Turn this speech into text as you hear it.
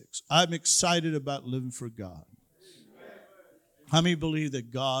I'm excited about living for God. How many believe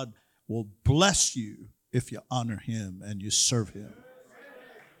that God will bless you if you honor Him and you serve Him?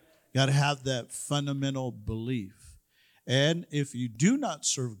 You got to have that fundamental belief. And if you do not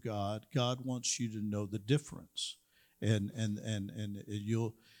serve God, God wants you to know the difference. And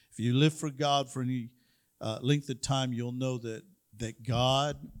you'll, if you live for God for any length of time, you'll know that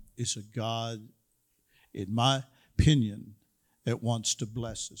God is a God, in my opinion, that wants to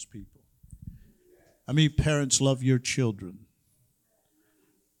bless His people. How many parents love your children?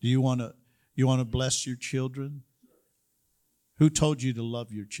 Do you want to bless your children? Who told you to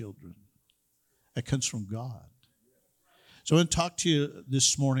love your children? That comes from God. So I want to talk to you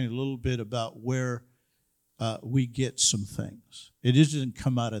this morning a little bit about where we get some things. It doesn't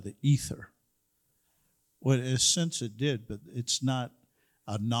come out of the ether. Well, in a sense it did, but it's not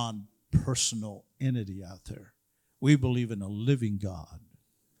a non-personal entity out there. We believe in a living God,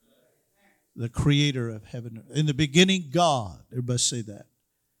 the creator of heaven. In the beginning, God. Everybody say that.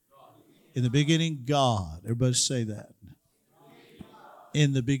 In the beginning, God. Everybody say that.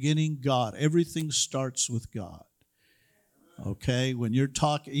 In the beginning, God. Everything starts with God. Okay? When you're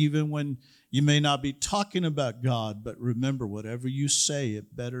talking, even when you may not be talking about God, but remember, whatever you say,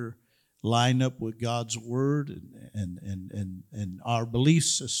 it better line up with God's word and our belief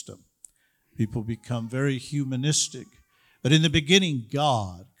system. People become very humanistic. But in the beginning,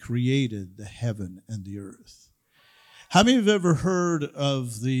 God created the heaven and the earth. How many have ever heard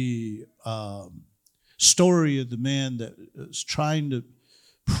of the story of the man that is trying to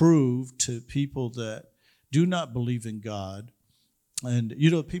prove to people that do not believe in God? And,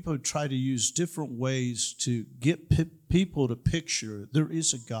 people try to use different ways to get people to picture there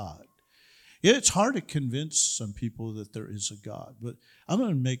is a God. Yeah, it's hard to convince some people that there is a God, but I'm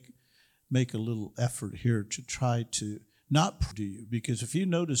going to make a little effort here to try to not prove to you, because if you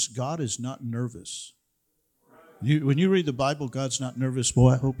notice, God is not nervous. When you read the Bible, God's not nervous.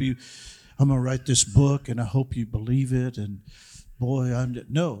 Boy, I'm going to write this book, and I hope you believe it. And boy,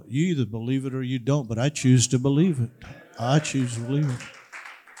 no, you either believe it or you don't, but I choose to believe it. I choose to believe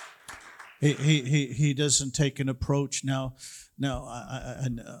it. He doesn't take an approach now.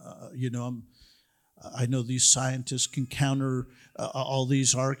 I know these scientists can counter all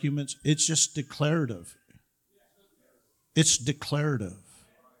these arguments. It's just declarative. It's declarative.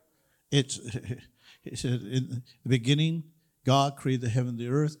 He said, in the beginning, God created the heaven and the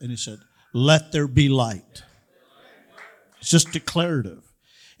earth, and He said, let there be light. It's just declarative.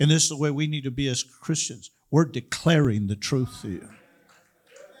 And this is the way we need to be as Christians. We're declaring the truth to you.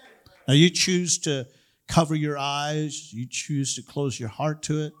 Now, you choose to cover your eyes. You choose to close your heart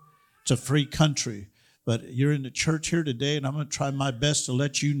to it. It's a free country. But you're in the church here today, and I'm going to try my best to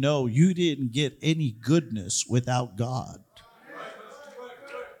let you know you didn't get any goodness without God.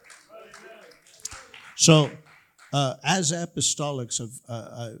 So, as apostolics,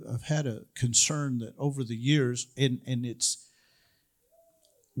 I've had a concern that over the years, and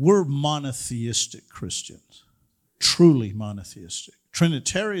we're monotheistic Christians, truly monotheistic.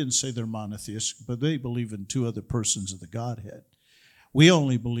 Trinitarians say they're monotheistic, but they believe in two other persons of the Godhead. We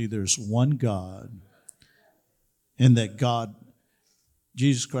only believe there's one God, and that God,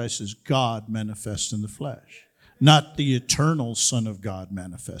 Jesus Christ, is God manifest in the flesh, not the eternal Son of God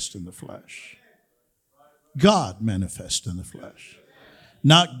manifest in the flesh. God manifest in the flesh,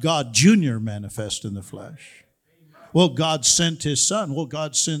 not God Jr. manifest in the flesh. Well, God sent His Son. Well,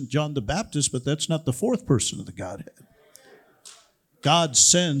 God sent John the Baptist, but that's not the fourth person of the Godhead. God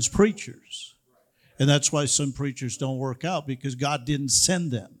sends preachers. And that's why some preachers don't work out, because God didn't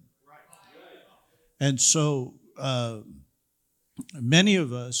send them. And so many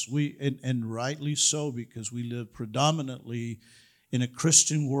of us, and rightly so, because we live predominantly in a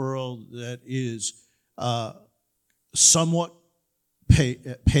Christian world that is somewhat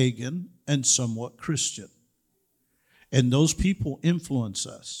pagan and somewhat Christian. And those people influence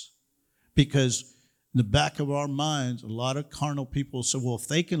us, because in the back of our minds, a lot of carnal people say, well, if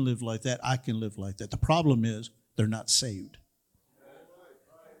they can live like that, I can live like that. The problem is they're not saved.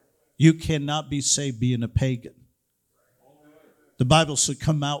 You cannot be saved being a pagan. The Bible said,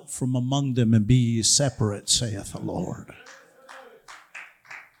 come out from among them and be ye separate, saith the Lord.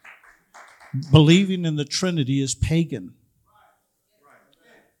 Believing in the Trinity is pagan.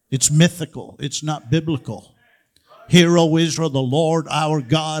 It's mythical. It's not biblical. Hear, O Israel, the Lord our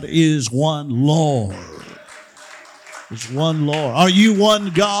God is one Lord. It's one Lord. Are you one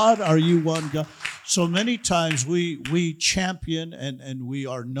God? Are you one God? So many times we champion and we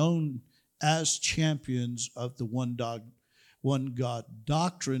are known as champions of the one God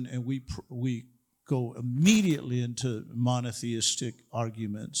doctrine, and we go immediately into monotheistic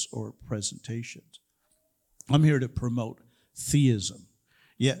arguments or presentations. I'm here to promote theism.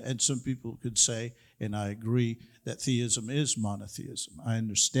 Yeah, and some people could say, and I agree, that theism is monotheism. I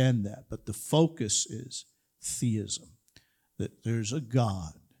understand that. But the focus is theism, that there's a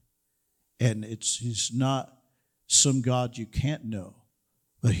God, and he's not some God you can't know,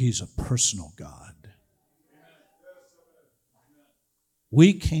 but he's a personal God.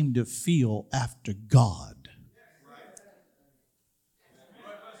 We came to feel after God.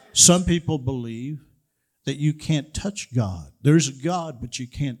 Some people believe that you can't touch God. There's a God, but you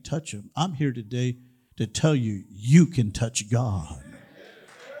can't touch him. I'm here today to tell you, you can touch God.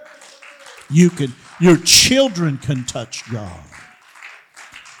 Your children can touch God.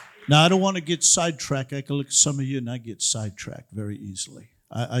 Now, I don't want to get sidetracked. I can look at some of you and I get sidetracked very easily.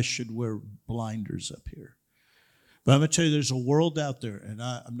 I should wear blinders up here. But I'm going to tell you, there's a world out there, and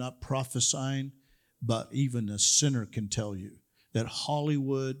I'm not prophesying, but even a sinner can tell you that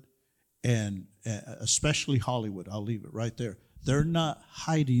Hollywood, and especially Hollywood, I'll leave it right there, they're not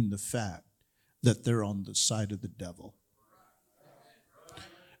hiding the fact that they're on the side of the devil.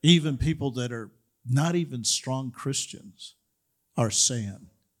 Even people that are not even strong Christians are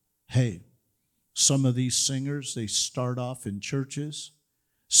saying, hey, some of these singers, they start off in churches.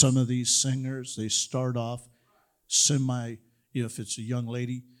 Some of these singers, they start off if it's a young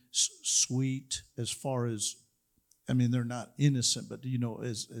lady, sweet as far as, they're not innocent, but,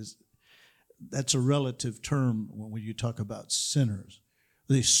 as that's a relative term when you talk about sinners.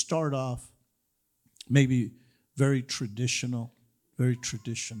 They start off maybe very traditional.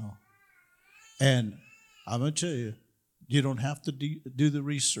 And I'm going to tell you, you don't have to do the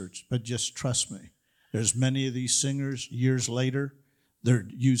research, but just trust me. There's many of these singers years later, they're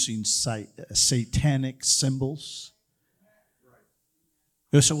using satanic symbols.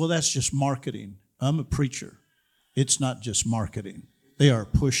 They say, well, that's just marketing. I'm a preacher. It's not just marketing. They are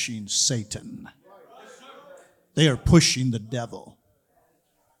pushing Satan. They are pushing the devil.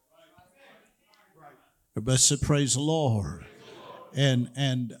 Everybody say, praise the Lord. And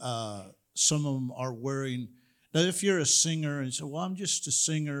some of them are wearing. Now, if you're a singer and you say, well, I'm just a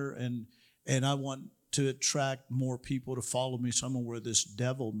singer and I want to attract more people to follow me, so I'm going to wear this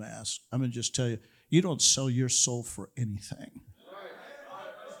devil mask. I'm going to just tell you, you don't sell your soul for anything.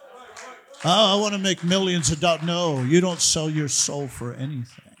 Oh, I want to make millions of dollars. No, you don't sell your soul for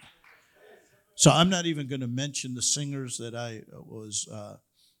anything. So I'm not even going to mention the singers that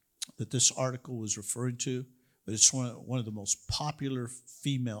that this article was referring to, but it's one of the most popular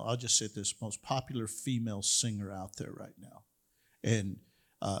female, I'll just say this, most popular female singer out there right now. And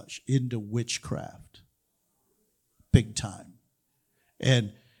into witchcraft, big time.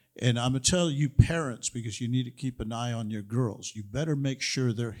 And I'm going to tell you parents, because you need to keep an eye on your girls, you better make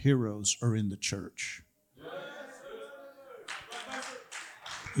sure their heroes are in the church.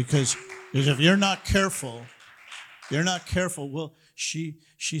 Because if you're not careful, well, she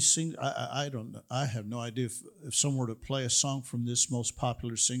sings, I don't know, I have no idea if someone were to play a song from this most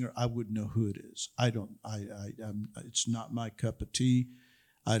popular singer, I wouldn't know who it is. It's not my cup of tea.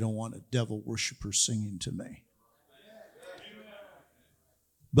 I don't want a devil worshiper singing to me.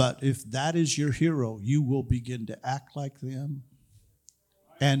 But if that is your hero, you will begin to act like them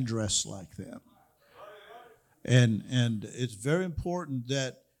and dress like them. And it's very important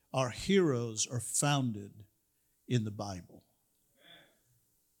that our heroes are founded in the Bible.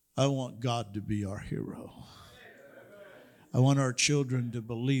 I want God to be our hero. I want our children to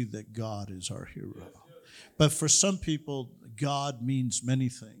believe that God is our hero. But for some people, God means many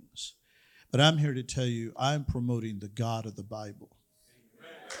things. But I'm here to tell you, I'm promoting the God of the Bible.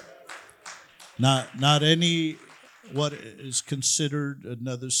 Not any what is considered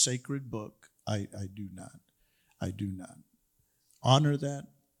another sacred book. I do not. I do not honor that.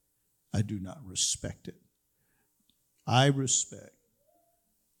 I do not respect it. I respect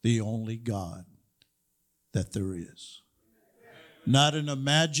the only God that there is. Not an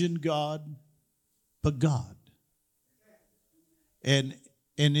imagined God, but God. And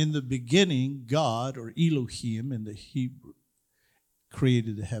in the beginning, God, or Elohim in the Hebrew,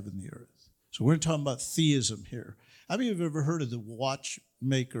 created the heaven and the earth. So we're talking about theism here. How many of you have ever heard of the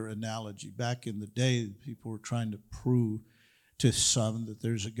watchmaker analogy? Back in the day, people were trying to prove to some that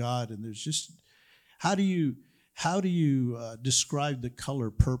there's a God, and there's just, how do you describe the color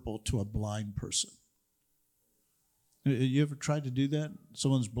purple to a blind person? You ever tried to do that?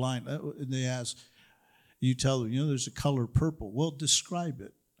 Someone's blind, and they ask, you tell them, there's a color purple. Well, describe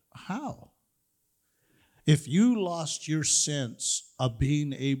it. How? If you lost your sense of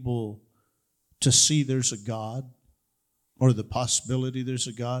being able to see there's a God, or the possibility there's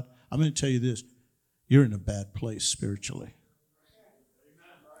a God, I'm going to tell you this, you're in a bad place spiritually.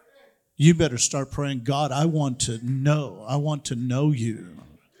 You better start praying, God, I want to know. I want to know you.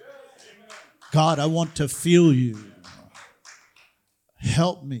 God, I want to feel you.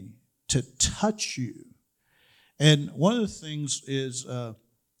 Help me to touch you. And one of the things is the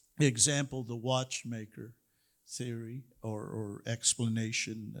example, the watchmaker theory or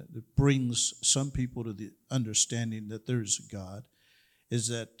explanation that brings some people to the understanding that there's a God, is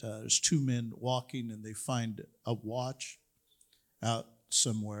that there's two men walking and they find a watch out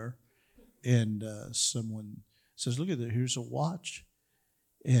somewhere. And someone says, look at that, here's a watch.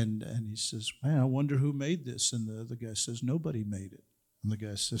 And he says, man, I wonder who made this. And the other guy says, nobody made it. And the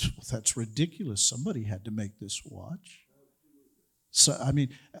guy says, well, that's ridiculous. Somebody had to make this watch. So, I mean,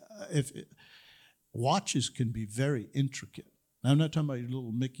 watches can be very intricate. Now, I'm not talking about your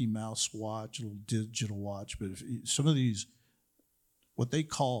little Mickey Mouse watch, a little digital watch, but some of these, what they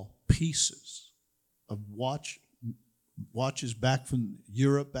call pieces of watches back from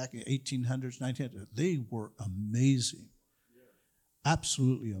Europe, back in 1800s, 1900s, they were amazing.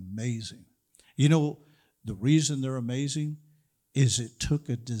 Absolutely amazing. You know, the reason they're amazing is it took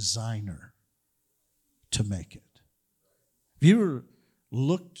a designer to make it. Have you ever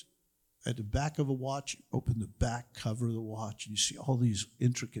looked at the back of a watch, open the back cover of the watch, and you see all these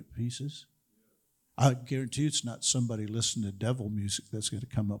intricate pieces? I guarantee you it's not somebody listening to devil music that's going to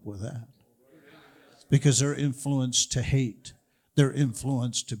come up with that. Because they're influenced to hate. They're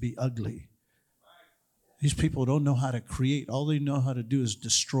influenced to be ugly. These people don't know how to create. All they know how to do is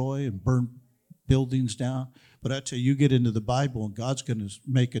destroy and burn buildings down. But I tell you, you get into the Bible and God's going to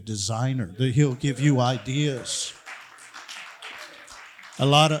make a designer. He'll give you ideas. A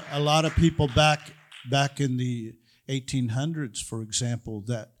lot of people back in the 1800s, for example,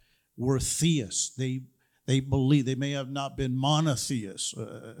 that were theists. They believe, they may have not been monotheists.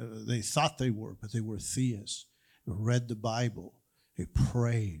 They thought they were, but they were theists. They read the Bible. They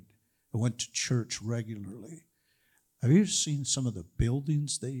prayed. They went to church regularly. Have you ever seen some of the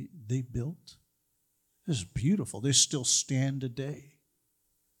buildings they built? This is beautiful. They still stand today.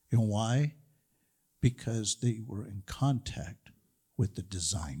 And why? Because they were in contact with the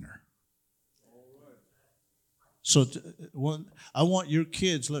designer. So I want your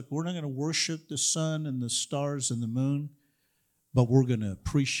kids, look, we're not going to worship the sun and the stars and the moon, but we're going to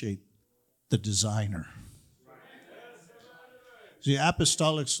appreciate the designer. The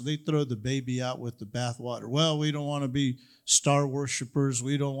apostolics, they throw the baby out with the bathwater. Well, we don't want to be star worshipers.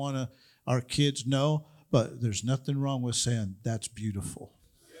 We don't want our kids know, but there's nothing wrong with saying that's beautiful.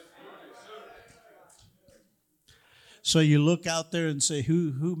 So you look out there and say,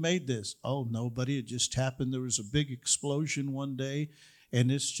 who made this? Oh, nobody. It just happened. There was a big explosion one day,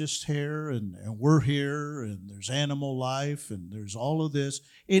 and it's just here, and we're here, and there's animal life, and there's all of this,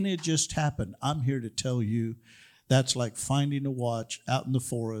 and it just happened. I'm here to tell you that's like finding a watch out in the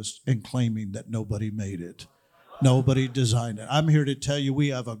forest and claiming that nobody made it. Nobody designed it. I'm here to tell you we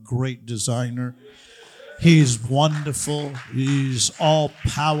have a great designer. He's wonderful. He's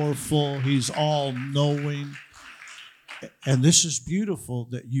all-powerful. He's all-knowing. And this is beautiful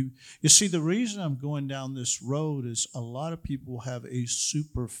that you see, the reason I'm going down this road is a lot of people have a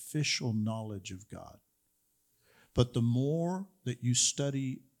superficial knowledge of God. But the more that you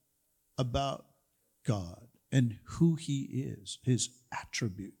study about God and who he is, his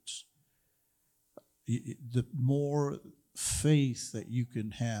attributes, the more faith that you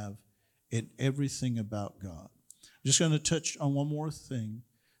can have in everything about God. I'm just going to touch on one more thing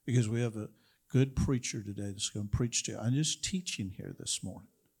because we have a good preacher today that's going to preach to you. I'm just teaching here this morning.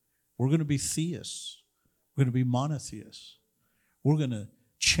 We're going to be theists. We're going to be monotheists. We're going to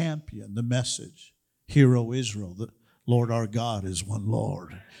champion the message. Hear, O Israel, the Lord our God is one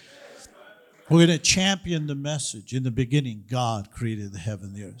Lord. We're going to champion the message. In the beginning, God created the heaven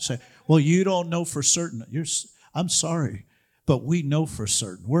and the earth. Say, well, you don't know for certain. I'm sorry, but we know for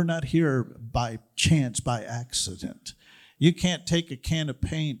certain. We're not here by chance, by accident. You can't take a can of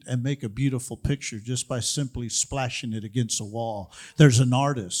paint and make a beautiful picture just by simply splashing it against a wall. There's an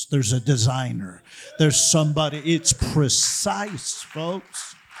artist. There's a designer. There's somebody. It's precise,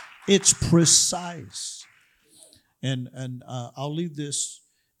 folks. It's precise. And I'll leave this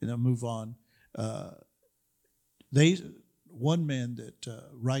and I'll move on. One man that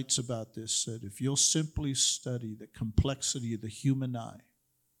writes about this said, if you'll simply study the complexity of the human eye,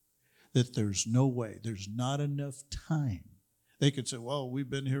 that there's no way, there's not enough time. They could say, well, we've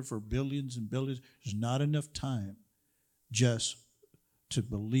been here for billions and billions. There's not enough time just to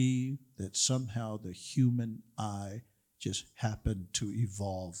believe that somehow the human eye just happened to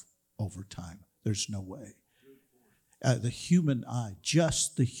evolve over time. There's no way. The human eye,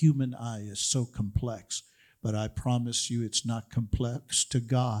 just the human eye is so complex. But I promise you it's not complex to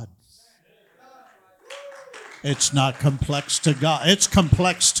God. It's not complex to God. It's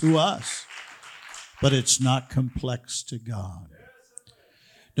complex to us, but it's not complex to God.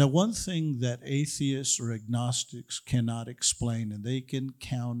 Now, one thing that atheists or agnostics cannot explain, and they can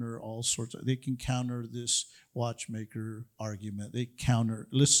counter all sorts of, they can counter this watchmaker argument.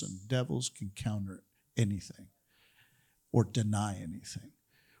 Listen, devils can counter anything or deny anything.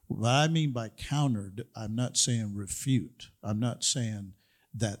 What I mean by countered, I'm not saying refute. I'm not saying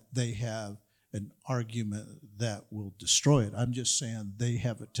that they have an argument that will destroy it. I'm just saying they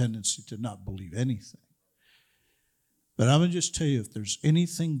have a tendency to not believe anything. But I'm going to just tell you, if there's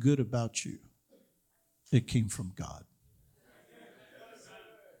anything good about you, it came from God.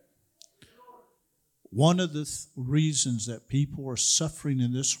 One of the reasons that people are suffering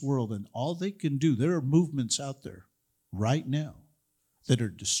in this world, and all they can do, there are movements out there right now that are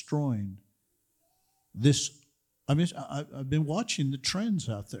destroying this. I mean, I've been watching the trends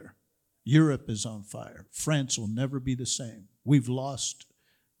out there. Europe is on fire. France will never be the same. We've lost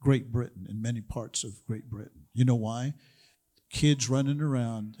Great Britain and many parts of Great Britain. You know why? Kids running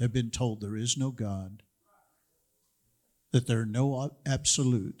around have been told there is no God, that there are no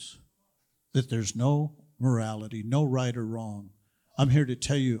absolutes, that there's no morality, no right or wrong. I'm here to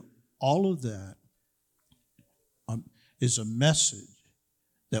tell you all of that is a message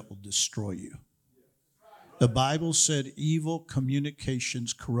that will destroy you. The Bible said evil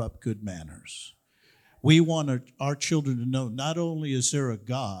communications corrupt good manners. We want our children to know not only is there a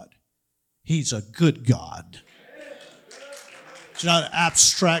God, He's a good God. It's not an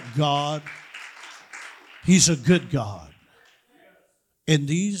abstract God. He's a good God. And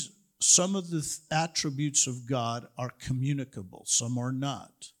some of the attributes of God are communicable. Some are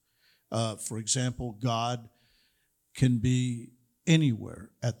not. For example, God can be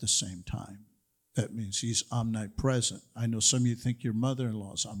anywhere at the same time. That means He's omnipresent. I know some of you think your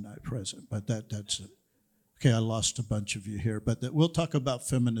mother-in-law is omnipresent, but that's it. Okay, I lost a bunch of you here, but we'll talk about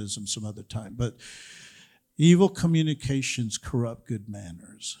feminism some other time. But evil communications corrupt good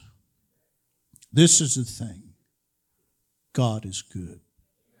manners. This is the thing. God is good.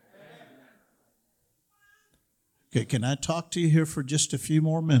 Okay, can I talk to you here for just a few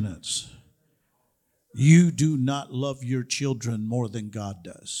more minutes? You do not love your children more than God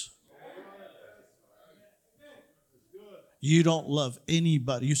does. You don't love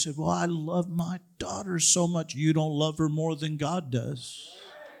anybody. You said, well, I love my daughter so much. You don't love her more than God does.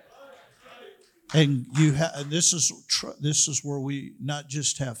 And this is where we not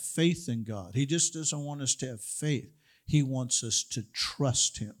just have faith in God. He just doesn't want us to have faith. He wants us to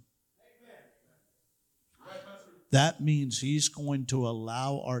trust Him. That means He's going to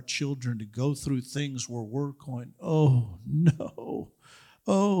allow our children to go through things where we're going, oh, no.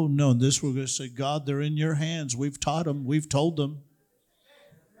 Oh, no. And this we're going to say, God, they're in your hands. We've taught them. We've told them.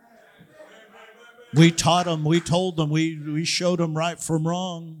 We taught them. We told them. We showed them right from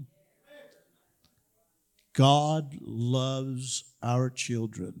wrong. God loves our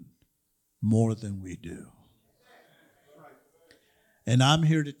children more than we do. And I'm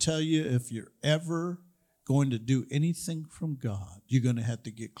here to tell you, if you're ever going to do anything from God, you're going to have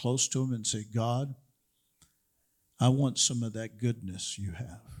to get close to Him and say, God, I want some of that goodness you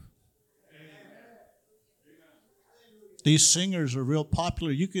have. These singers are real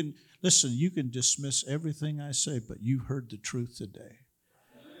popular. You can dismiss everything I say, but you heard the truth today.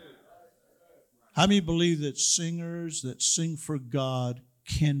 How many believe that singers that sing for God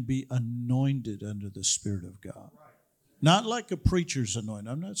can be anointed under the Spirit of God? Not like a preacher's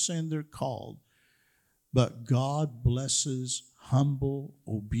anointing. I'm not saying they're called, but God blesses humble,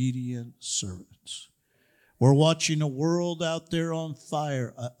 obedient servants. We're watching a world out there on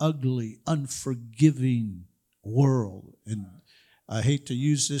fire, an ugly, unforgiving world. And I hate to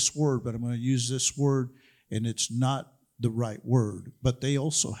use this word, but I'm going to use this word, and it's not the right word. But they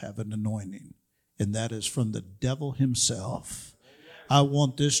also have an anointing, and that is from the devil himself. I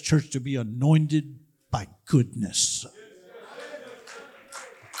want this church to be anointed by goodness.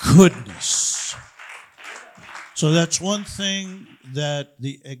 Goodness. So that's one thing that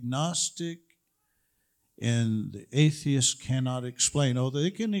the agnostic and the atheist cannot explain. Oh,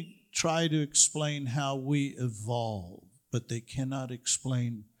 they can try to explain how we evolve, but they cannot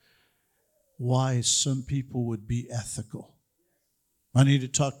explain why some people would be ethical. I need to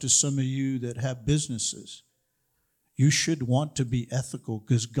talk to some of you that have businesses. You should want to be ethical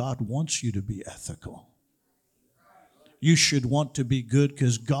because God wants you to be ethical. You should want to be good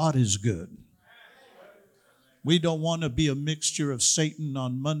because God is good. We don't want to be a mixture of Satan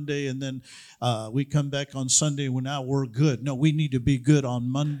on Monday and then we come back on Sunday when now we're good. No, we need to be good on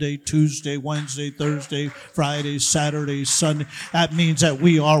Monday, Tuesday, Wednesday, Thursday, Friday, Saturday, Sunday. That means that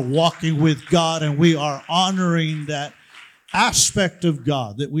we are walking with God and we are honoring that aspect of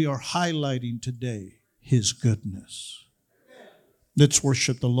God that we are highlighting today, His goodness. Let's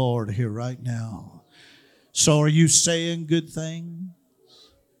worship the Lord here right now. So are you saying good things?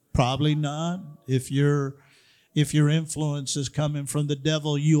 Probably not. If your influence is coming from the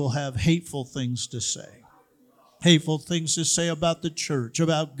devil, you will have hateful things to say. Hateful things to say about the church,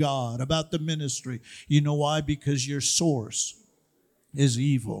 about God, about the ministry. You know why? Because your source is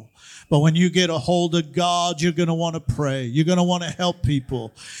evil. But when you get a hold of God, you're going to want to pray. You're going to want to help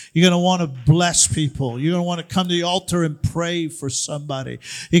people. You're going to want to bless people. You're going to want to come to the altar and pray for somebody.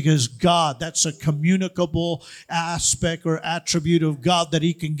 Because God, that's a communicable aspect or attribute of God that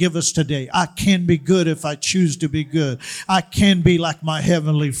He can give us today. I can be good if I choose to be good. I can be like my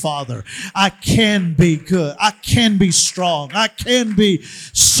Heavenly Father. I can be good. I can be strong. I can be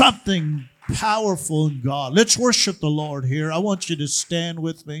something powerful in God. Let's worship the Lord here. I want you to stand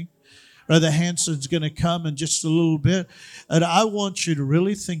with me. Brother Hanson's going to come in just a little bit. And I want you to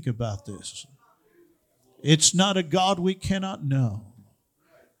really think about this. It's not a God we cannot know,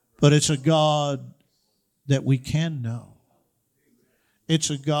 but it's a God that we can know. It's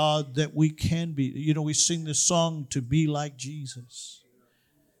a God that we can be. You know, we sing this song, to be like Jesus.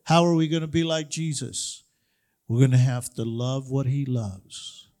 How are we going to be like Jesus? We're going to have to love what He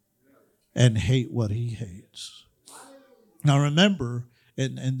loves and hate what He hates. Now remember,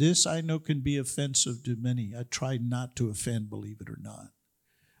 and this I know can be offensive to many. I try not to offend, believe it or not.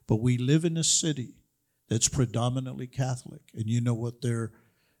 But we live in a city that's predominantly Catholic. And you know what their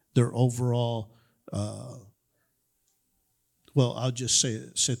overall, well, I'll just say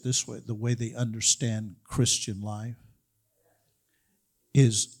it this way. The way they understand Christian life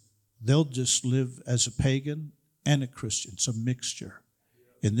is they'll just live as a pagan and a Christian. It's a mixture.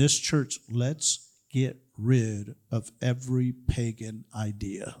 In this church, let's get rid of every pagan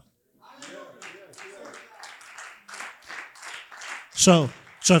idea. So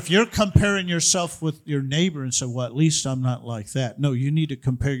if you're comparing yourself with your neighbor and say, well, at least I'm not like that. No, you need to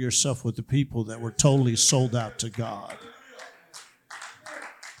compare yourself with the people that were totally sold out to God.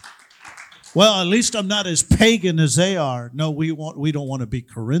 Well, at least I'm not as pagan as they are. No, we don't want to be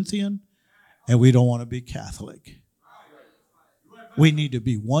Corinthian and we don't want to be Catholic. We need to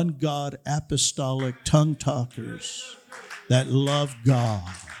be one God, apostolic, tongue talkers that love God.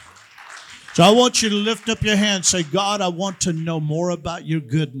 So I want you to lift up your hand and say, God, I want to know more about your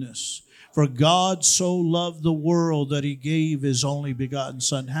goodness. For God so loved the world that He gave His only begotten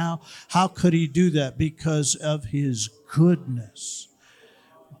Son. How could He do that? Because of His goodness.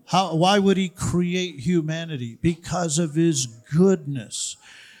 Why would He create humanity? Because of His goodness.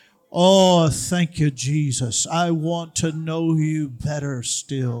 Oh, thank you, Jesus. I want to know you better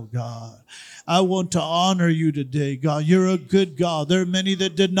still, God. I want to honor you today, God. You're a good God. There are many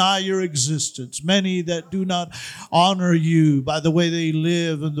that deny your existence, many that do not honor you by the way they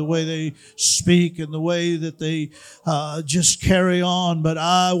live and the way they speak and the way that they just carry on. But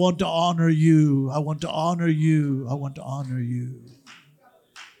I want to honor you. I want to honor you. I want to honor you.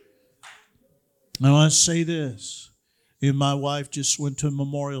 I want to say this. And my wife just went to a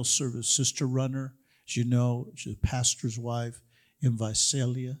memorial service. Sister Runner, as you know, she's a pastor's wife in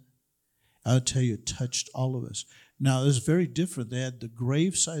Visalia. I'll tell you, it touched all of us. Now, it was very different. They had the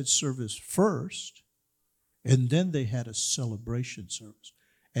graveside service first, and then they had a celebration service.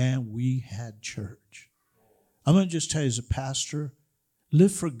 And we had church. I'm going to just tell you as a pastor,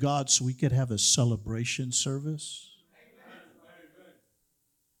 live for God so we could have a celebration service.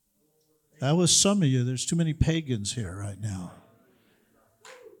 That was some of you. There's too many pagans here right now.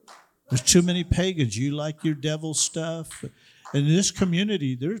 There's too many pagans. You like your devil stuff. And in this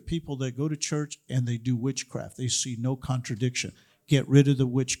community, there's people that go to church and they do witchcraft. They see no contradiction. Get rid of the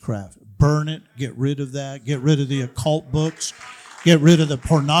witchcraft. Burn it. Get rid of that. Get rid of the occult books. Get rid of the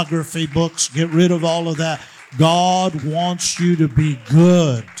pornography books. Get rid of all of that. God wants you to be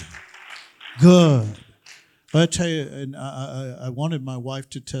good. Good. But I tell you, and I wanted my wife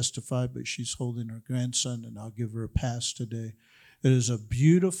to testify, but she's holding her grandson, and I'll give her a pass today. It is a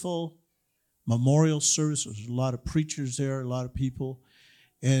beautiful memorial service. There's a lot of preachers there, a lot of people,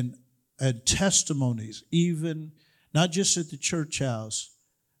 and testimonies, even not just at the church house,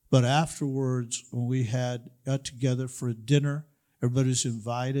 but afterwards when we got together for a dinner. Everybody's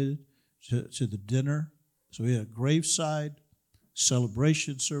invited to the dinner. So we had a graveside,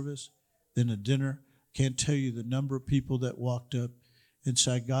 celebration service, then a dinner. Can't tell you the number of people that walked up and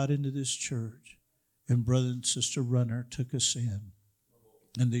said, I got into this church And Brother and Sister Runner took us in,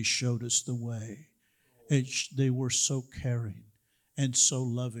 and they showed us the way. They were so caring and so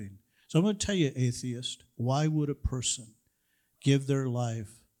loving. So I'm going to tell you, atheist, why would a person give their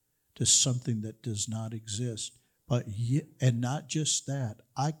life to something that does not exist? And not just that,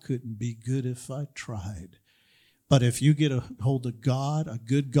 I couldn't be good if I tried. But if you get a hold of God, a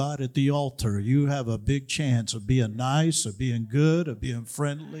good God at the altar, you have a big chance of being nice, of being good, of being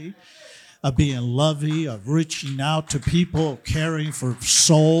friendly, of being loving, of reaching out to people, caring for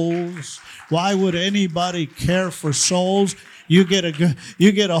souls. Why would anybody care for souls? You get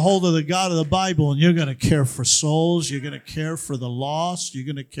a hold of the God of the Bible, and you're going to care for souls. You're going to care for the lost. You're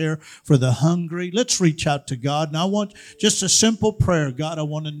going to care for the hungry. Let's reach out to God. And I want just a simple prayer. God, I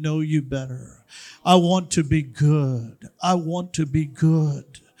want to know you better. I want to be good. I want to be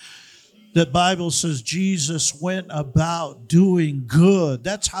good. The Bible says Jesus went about doing good.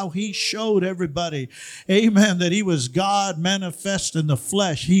 That's how he showed everybody, amen, that he was God manifest in the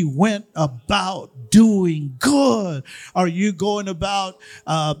flesh. He went about doing good. Are you going about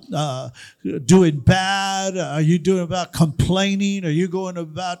doing bad? Are you doing about complaining? Are you going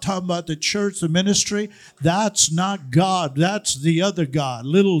about talking about the church, the ministry? That's not God. That's the other God,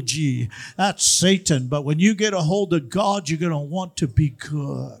 little g. That's Satan. But when you get a hold of God, you're going to want to be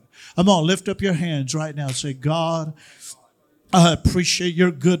good. Come on, lift up your hands right now and say, God, I appreciate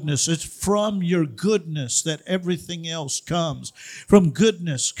your goodness. It's from your goodness that everything else comes. From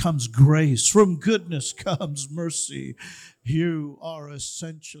goodness comes grace. From goodness comes mercy. You are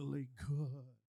essentially good.